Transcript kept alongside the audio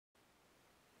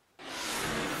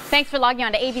Thanks for logging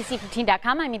on to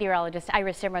ABC15.com. I'm meteorologist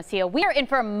Hermosillo. We are in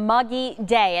for a muggy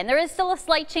day, and there is still a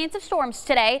slight chance of storms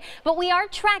today, but we are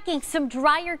tracking some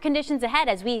drier conditions ahead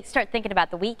as we start thinking about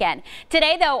the weekend.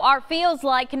 Today, though, our feels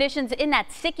like conditions in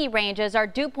that sticky range as our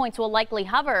dew points will likely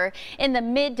hover in the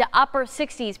mid to upper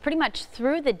 60s pretty much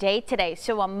through the day today.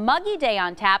 So a muggy day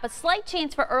on tap, a slight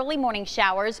chance for early morning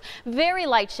showers, very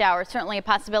light showers, certainly a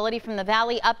possibility from the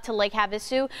valley up to Lake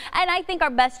Havasu, and I think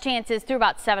our best chance is through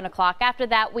about 7 o'clock. After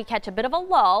that, we catch a bit of a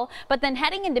lull, but then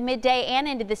heading into midday and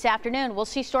into this afternoon, we'll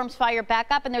see storms fire back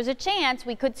up, and there's a chance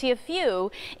we could see a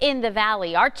few in the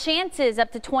valley. Our chances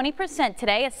up to 20%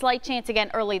 today, a slight chance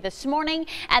again early this morning,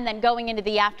 and then going into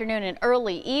the afternoon and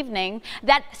early evening.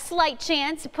 That slight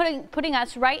chance putting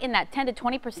us right in that 10 to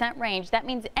 20% range. That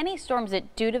means any storms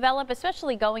that do develop,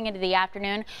 especially going into the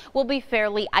afternoon, will be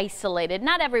fairly isolated.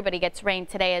 Not everybody gets rain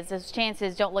today, as those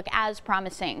chances don't look as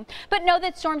promising. But know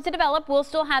that storms that develop will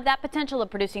still have that potential of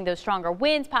producing those stronger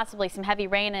winds, possibly some heavy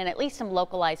rain, and at least some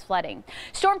localized flooding.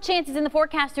 Storm chances in the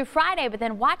forecast through Friday, but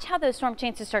then watch how those storm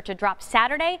chances start to drop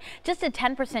Saturday. Just a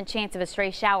 10% chance of a stray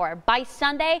shower. By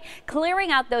Sunday,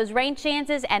 clearing out those rain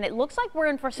chances, and it looks like we're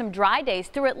in for some dry days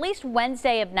through at least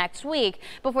Wednesday of next week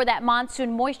before that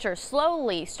monsoon moisture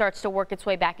slowly starts to work its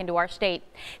way back into our state.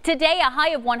 Today, a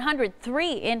high of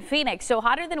 103 in Phoenix, so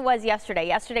hotter than it was yesterday.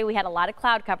 Yesterday, we had a lot of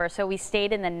cloud cover, so we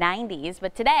stayed in the 90s,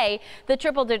 but today, the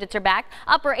triple digits are back.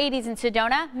 Upper 80s in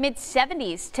Sedona, mid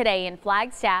 70s today in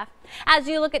Flagstaff. As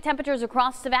you look at temperatures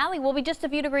across the valley, we'll be just a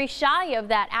few degrees shy of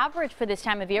that average for this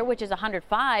time of year, which is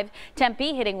 105.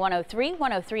 Tempe hitting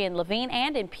 103 in Levine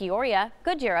and in Peoria.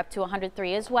 Goodyear up to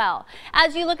 103 as well.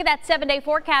 As you look at that 7-day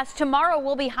forecast, tomorrow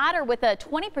will be hotter with a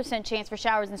 20% chance for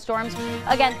showers and storms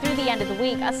again through the end of the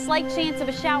week. A slight chance of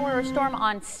a shower or storm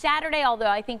on Saturday, although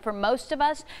I think for most of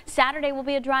us, Saturday will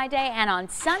be a dry day, and on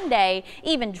Sunday,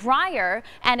 even drier.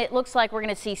 And it looks like we're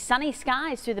going to see sunny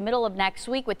skies through the middle of next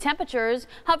week with temperatures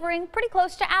hovering pretty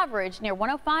close to average near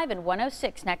 105 and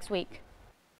 106 next week.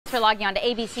 Thanks for logging on to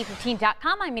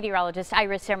ABC15.com. I'm meteorologist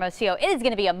Hermosillo. It is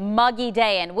going to be a muggy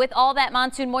day, and with all that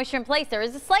monsoon moisture in place, there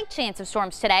is a slight chance of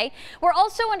storms today. We're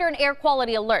also under an air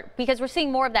quality alert because we're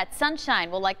seeing more of that sunshine.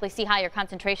 We'll likely see higher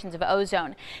concentrations of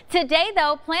ozone. Today,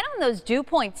 though, plan on those dew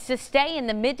points to stay in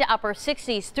the mid to upper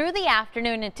 60s through the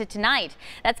afternoon into tonight.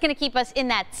 That's going to keep us in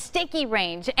that sticky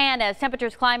range, and as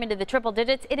temperatures climb into the triple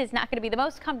digits, it is not going to be the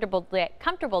most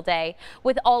comfortable day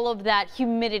with all of that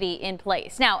humidity in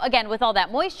place. Now, again, with all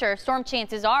that moisture, storm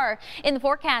chances are in the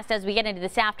forecast as we get into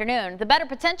this afternoon. The better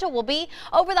potential will be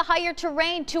over the higher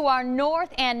terrain to our north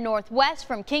and northwest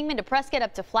from Kingman to Prescott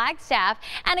up to Flagstaff,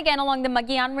 and again along the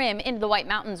Mogollon Rim into the White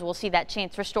Mountains. We'll see that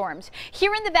chance for storms.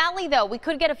 Here in the valley, though, we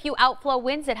could get a few outflow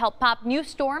winds that help pop new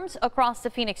storms across the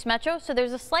Phoenix metro, so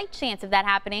there's a slight chance of that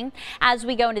happening as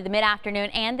we go into the mid-afternoon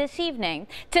and this evening.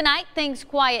 Tonight, things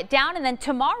quiet down, and then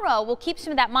tomorrow we'll keep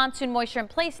some of that monsoon moisture in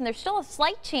place, and there's still a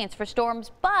slight chance for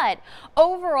storms, but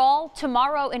overall,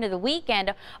 tomorrow into the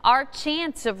weekend, our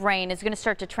chance of rain is going to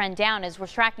start to trend down as we're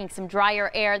tracking some drier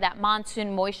air, that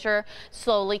monsoon moisture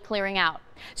slowly clearing out.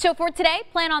 So for today,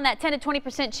 plan on that 10 to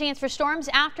 20% chance for storms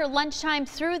after lunchtime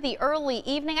through the early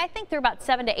evening. I think they're about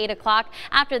 7 to 8 o'clock.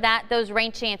 After that, those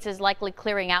rain chances likely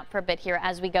clearing out for a bit here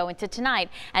as we go into tonight,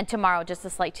 and tomorrow just a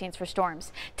slight chance for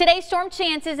storms. Today's storm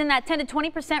chances in that 10 to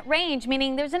 20% range,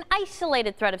 meaning there's an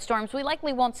isolated threat of storms. We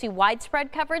likely won't see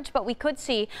widespread coverage, but we could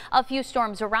see a few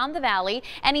storms around the valley.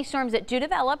 Any storms that do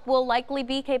develop will likely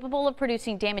be capable of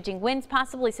producing damaging winds,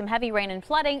 possibly some heavy rain and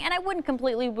flooding, and I wouldn't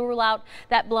completely rule out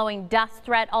that blowing dust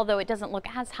threat, although it doesn't look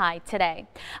as high today.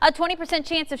 A 20%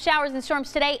 chance of showers and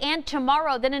storms today and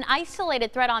tomorrow, then an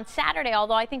isolated threat on Saturday,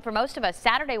 although I think for most of us,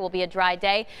 Saturday will be a dry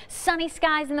day. Sunny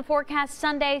skies in the forecast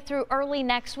Sunday through early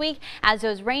next week. As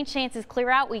those rain chances clear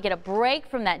out, we get a break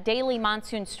from that daily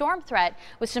monsoon storm threat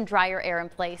with some drier air in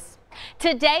place.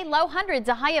 Today, low hundreds,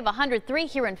 a high of 103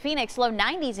 here in Phoenix, low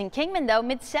 90s in Kingman, though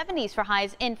mid 70s for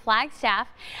highs in Flagstaff.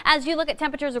 As you look at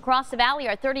temperatures across the valley,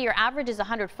 our 30-year average is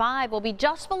 105. We'll be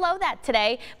just below that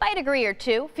today by a degree or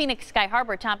two. Phoenix Sky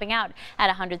Harbor topping out at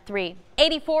 103.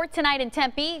 84 tonight in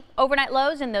Tempe. Overnight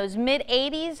lows in those mid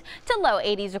 80s to low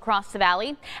 80s across the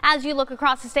valley. As you look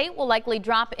across the state, we'll likely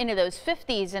drop into those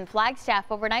 50s in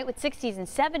Flagstaff overnight with 60s and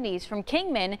 70s from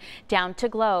Kingman down to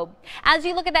Globe. As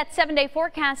you look at that 7-day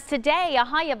forecast today, a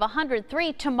high of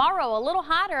 103. Tomorrow, a little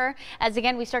hotter as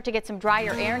again we start to get some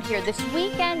drier air in here. This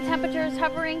weekend, temperatures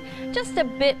hovering just a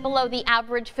bit below the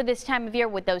average for this time of year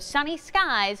with those sunny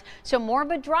skies, so more of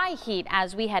a dry heat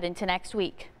as we head into next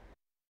week.